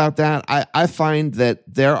interesting about that? I find that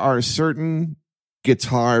there are certain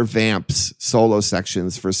guitar vamps solo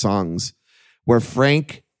sections for songs where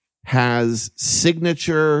Frank has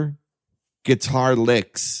signature guitar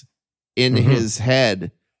licks in his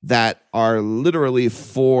head that are literally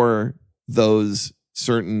for those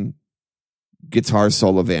certain guitar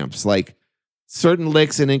solo vamps, like certain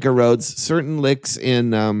licks in Inca Rhodes, certain licks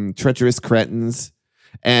in Treacherous Cretins,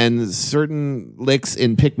 and certain licks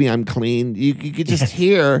in Pick Me I'm Clean. You could just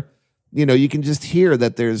hear, you can just hear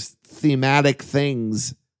that there's thematic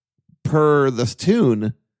things per the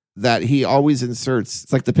tune that he always inserts.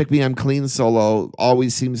 It's like the Pick Me I'm Clean solo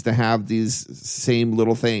always seems to have these same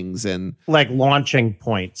little things, and like launching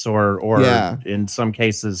points or in some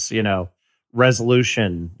cases,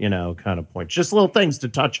 resolution, kind of points, just little things to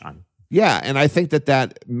touch on. Yeah. And I think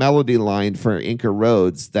that melody line for Inca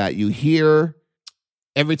Rhodes that you hear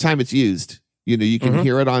every time it's used, you can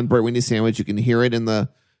hear it on Burnt Weenie Sandwich. You can hear it in the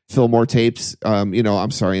Fillmore tapes, I'm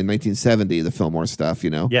sorry, in 1970, the Fillmore stuff,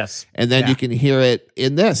 Yes. And then you can hear it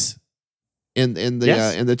in this, in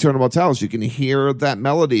the 200 Motels. You can hear that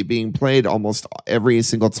melody being played almost every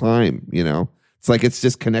single time, It's like it's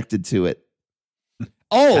just connected to it.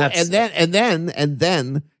 Oh, and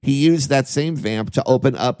then he used that same vamp to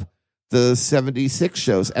open up the 76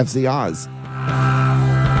 shows, FZ Oz.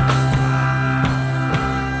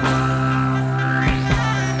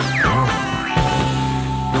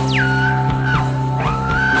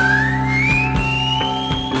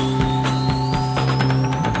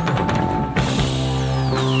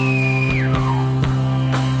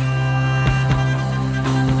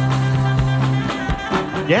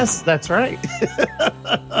 Yes, that's right.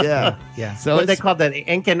 Yeah. So what they called that,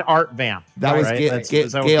 Incan Art Vamp. That was right? That's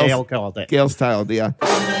what Gail called it. Gail styled, yeah.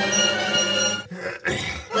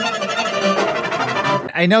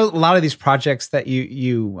 I know a lot of these projects that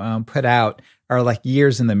you put out are like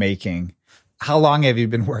years in the making. How long have you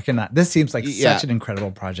been working on? This seems like such an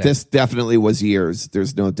incredible project. This definitely was years.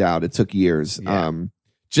 There's no doubt. It took years. Yeah.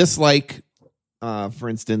 Just like, for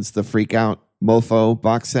instance, the Freak Out Mofo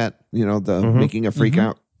box set, Making a Freak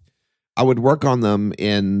Out. I would work on them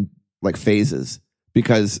in like phases,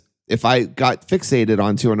 because if I got fixated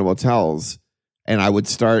on 200 Motels and I would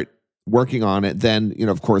start working on it, then,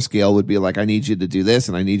 of course, Gail would be like, I need you to do this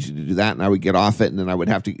and I need you to do that. And I would get off it, and then I would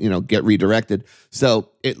have to, get redirected. So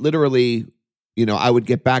it literally, I would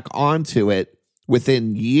get back onto it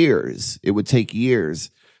within years. It would take years.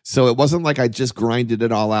 So it wasn't like I just grinded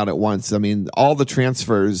it all out at once. I mean, all the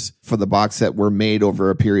transfers for the box set were made over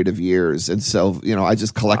a period of years. And so, I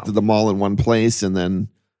just collected them all in one place, and then,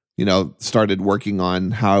 started working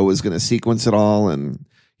on how I was going to sequence it all. And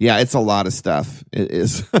yeah, it's a lot of stuff. It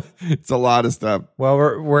is. It's a lot of stuff. Well,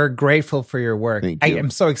 we're grateful for your work. Thank you. I am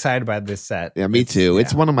so excited about this set. Yeah, me too.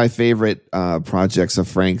 It's one of my favorite projects of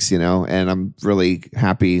Frank's, and I'm really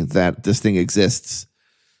happy that this thing exists.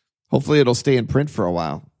 Hopefully it'll stay in print for a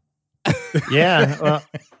while. Yeah. Well,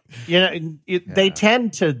 they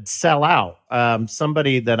tend to sell out.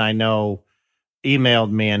 Somebody that I know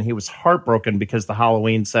emailed me and he was heartbroken because the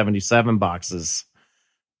Halloween 77 boxes,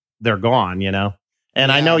 they're gone,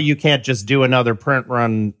 And I know you can't just do another print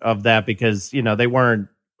run of that because, they weren't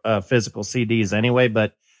physical CDs anyway,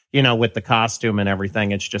 but, with the costume and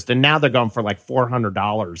everything, it's just, and now they're going for like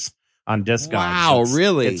 $400 on Discogs. Wow,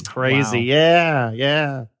 really? It's crazy. Wow.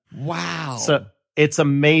 Yeah. Wow. So it's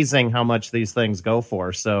amazing how much these things go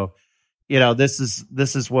for. So, this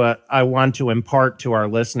is what I want to impart to our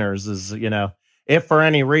listeners is, if for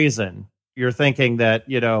any reason you're thinking that,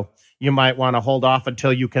 you might want to hold off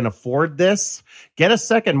until you can afford this, get a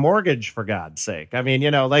second mortgage for God's sake. I mean,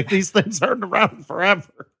 like these things aren't around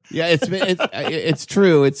forever. Yeah, it's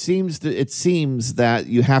true. It seems that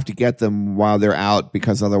you have to get them while they're out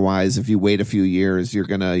because otherwise, if you wait a few years, you're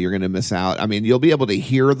gonna miss out. I mean, you'll be able to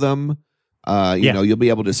hear them, you'll be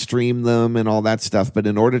able to stream them and all that stuff. But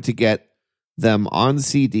in order to get them on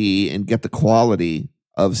CD and get the quality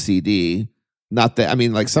of CD, not that, I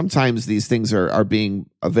mean, like sometimes these things are being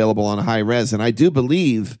available on high res, and I do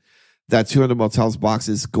believe that 200 Motels box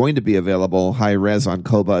is going to be available high res on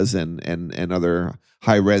Qobuz and other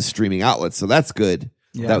high res streaming outlets. So that's good.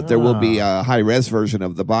 Yeah. That there will be a high res version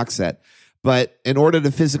of the box set. But in order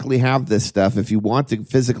to physically have this stuff, if you want to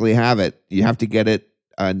physically have it, you have to get it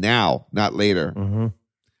now, not later. Mm-hmm.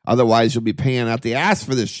 Otherwise, you'll be paying out the ass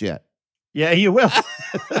for this shit. Yeah, you will.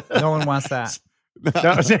 No one wants that.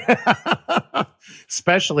 No.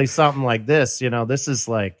 Especially something like this. This is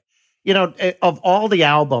like, of all the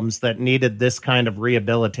albums that needed this kind of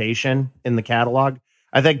rehabilitation in the catalog,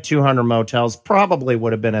 I think 200 Motels probably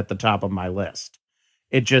would have been at the top of my list.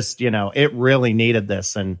 It just, it really needed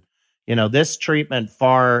this. And, this treatment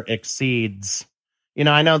far exceeds,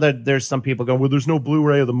 I know that there's some people going, well, there's no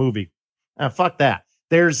Blu-ray of the movie. Fuck that.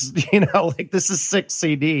 There's, this is 6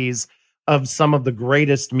 CDs of some of the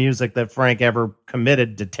greatest music that Frank ever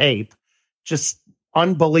committed to tape. Just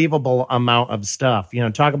unbelievable amount of stuff.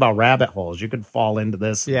 Talk about rabbit holes. You could fall into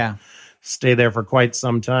this. Yeah. Stay there for quite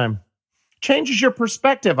some time. Changes your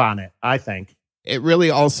perspective on it, I think. It really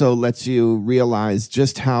also lets you realize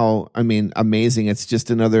just how, amazing. It's just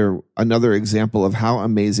another example of how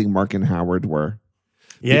amazing Mark and Howard were.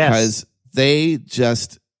 Yes. Because they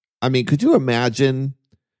just, could you imagine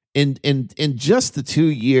in just the 2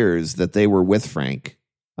 years that they were with Frank?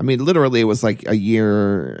 Literally it was like a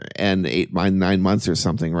year and 9 months or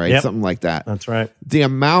something, right? Yep. Something like that. That's right. The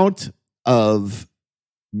amount of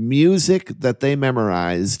music that they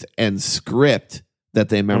memorized and script that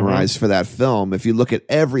they memorized for that film, if you look at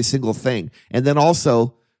every single thing, and then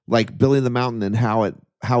also like Billy the Mountain and how it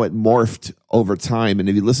morphed over time. And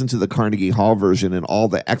if you listen to the Carnegie Hall version and all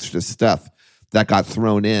the extra stuff that got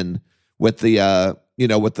thrown in with the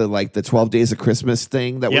with the 12 Days of Christmas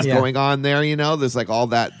thing that was going on there, there's like all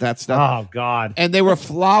that stuff. Oh God. And they were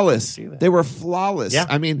flawless. They were flawless.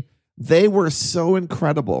 Yeah. They were so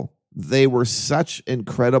incredible. They were such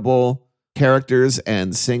incredible characters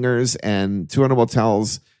and singers, and 200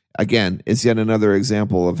 Motels, again, is yet another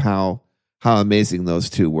example of how amazing those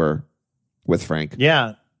two were with Frank.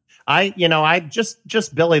 Yeah. I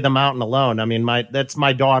just Billy the Mountain alone. That's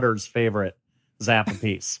my daughter's favorite Zappa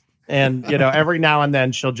piece. And, every now and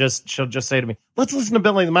then she'll just say to me, let's listen to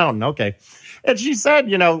Billy the Mountain. Okay. And she said,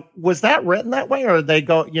 was that written that way, or they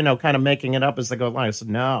go, kind of making it up as they go along? I said,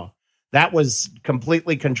 no, that was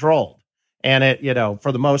completely controlled. And it,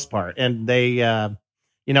 for the most part, and they,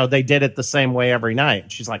 they did it the same way every night.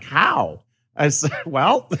 And she's like, how? I said,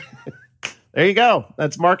 well, there you go.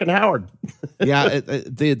 That's Mark and Howard. Yeah.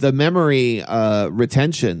 The memory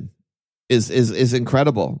retention is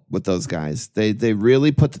incredible with those guys. They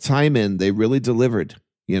really put the time in. They really delivered,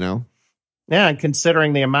 Yeah. And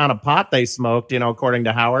considering the amount of pot they smoked, according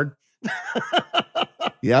to Howard.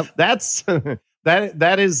 Yep. That's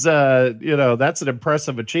that is that's an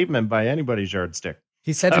impressive achievement by anybody's yardstick.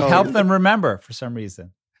 He said to help them remember for some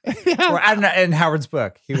reason. Or I don't know, in Howard's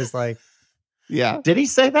book, he was like, yeah. Did he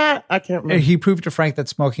say that? I can't remember. He proved to Frank that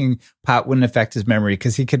smoking pot wouldn't affect his memory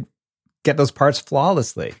because he could get those parts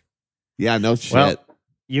flawlessly. Yeah, no shit. Well,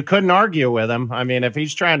 you couldn't argue with him. If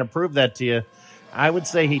he's trying to prove that to you, I would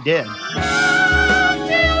say he did.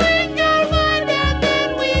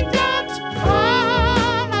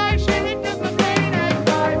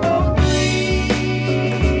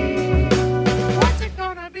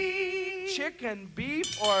 Chicken,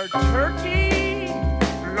 beef, or turkey?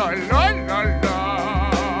 La la la la.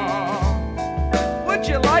 Would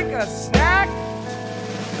you like a snack?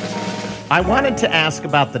 I wanted to ask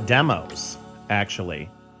about the demos, actually.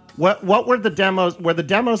 What were the demos? Were the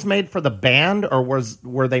demos made for the band, or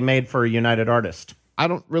were they made for a United Artist? I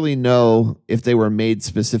don't really know if they were made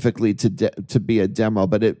specifically to be a demo,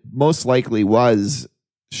 but it most likely was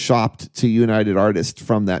shopped to United Artists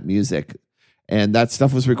from that music. And that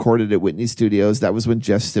stuff was recorded at Whitney Studios. That was when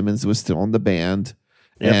Jeff Simmons was still in the band.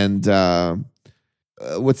 Yep. And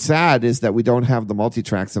what's sad is that we don't have the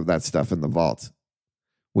multi-tracks of that stuff in the vault.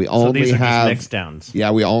 We only have mix downs.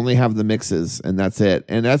 Yeah, we only have the mixes, and that's it.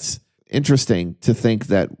 And that's interesting to think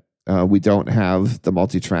that we don't have the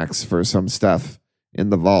multi-tracks for some stuff in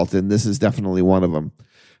the vault, and this is definitely one of them.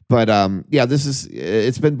 But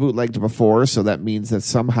it's been bootlegged before, so that means that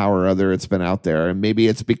somehow or other it's been out there, and maybe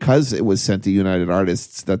it's because it was sent to United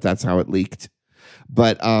Artists that's how it leaked.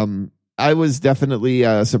 But I was definitely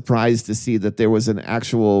surprised to see that there was an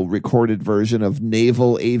actual recorded version of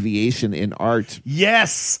Naval Aviation in Art.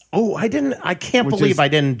 Yes. Oh, I can't believe I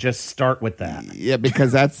didn't just start with that. Yeah,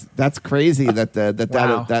 because that's crazy that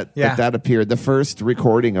that appeared. The first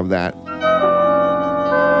recording of that.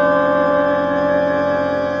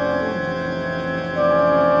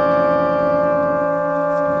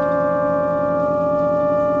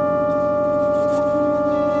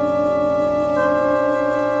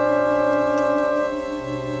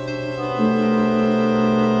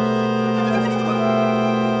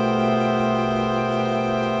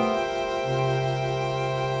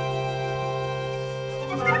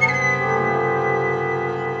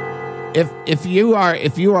 If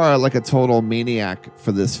you are like a total maniac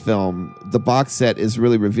for this film, the box set is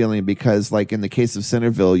really revealing because, like in the case of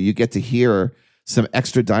Centerville, you get to hear some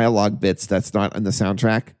extra dialogue bits that's not in the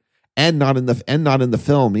soundtrack and not in the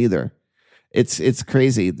film either. It's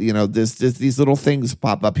crazy. You know, there's these little things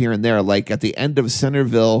pop up here and there. Like at the end of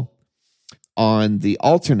Centerville on the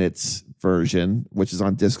alternates version, which is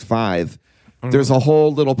on disc 5, there's a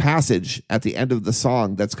whole little passage at the end of the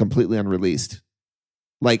song that's completely unreleased.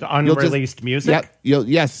 Like the unreleased music?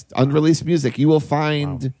 Yes, unreleased music. You will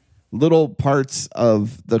find little parts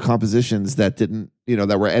of the compositions that didn't,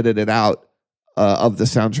 that were edited out of the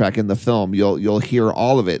soundtrack in the film. You'll hear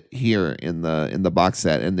all of it here in the box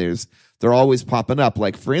set, and they're always popping up.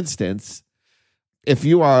 Like for instance, if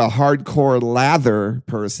you are a hardcore Lather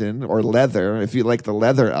person or Leather, if you like the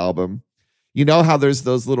Leather album, you know how there's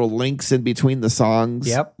those little links in between the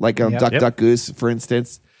songs, like on Duck Duck Goose, for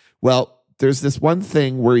instance. Well, there's this one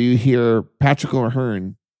thing where you hear Patrick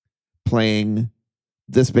O'Hearn playing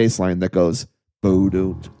this bass line that goes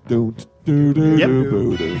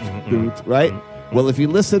right? Well, if you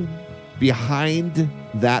listen behind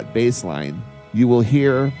that bass line, you will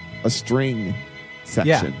hear a string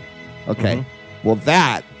section. Yeah. Okay. Mm-hmm. Well,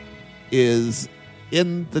 that is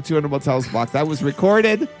in the 200 Motels box. That was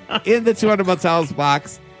recorded in the 200 Motels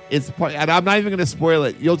box. And I'm not even going to spoil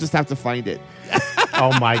it. You'll just have to find it.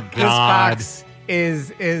 Oh my God! This box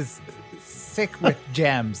is sick with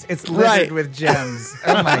gems. It's littered with gems.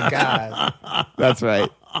 Oh my God! That's right.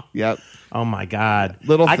 Yep. Oh my God!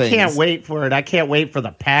 Little things. I can't wait for it. I can't wait for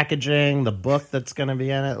the packaging, the book that's going to be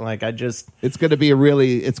in it. Like it's going to be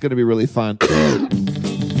really fun.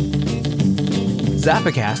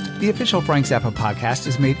 ZappaCast, the official Frank Zappa podcast,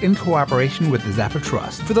 is made in cooperation with the Zappa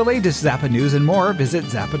Trust. For the latest Zappa news and more, visit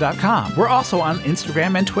Zappa.com. We're also on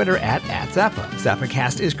Instagram and Twitter at Zappa.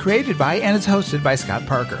 ZappaCast is created by and is hosted by Scott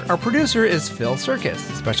Parker. Our producer is Phil Circus.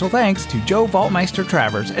 Special thanks to Joe Vaultmeister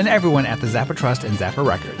Travers and everyone at the Zappa Trust and Zappa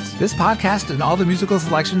Records. This podcast and all the musical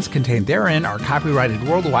selections contained therein are copyrighted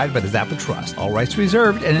worldwide by the Zappa Trust. All rights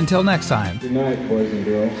reserved, and until next time. Good night, boys and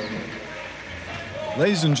girls.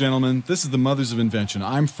 Ladies and gentlemen, this is the Mothers of Invention.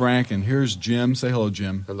 I'm Frank, and here's Jim. Say hello,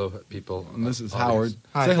 Jim. Hello, people. And this is Howard.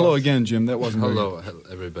 Hi, say hello again, Jim. That wasn't hello,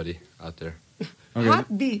 everybody out there. Okay.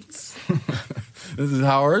 Hot beats. This is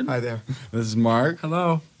Howard. Hi there. This is Mark.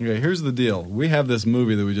 Hello. Okay, here's the deal. We have this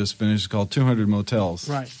movie that we just finished called 200 Motels.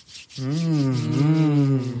 Right.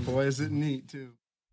 Boy, is it neat, too.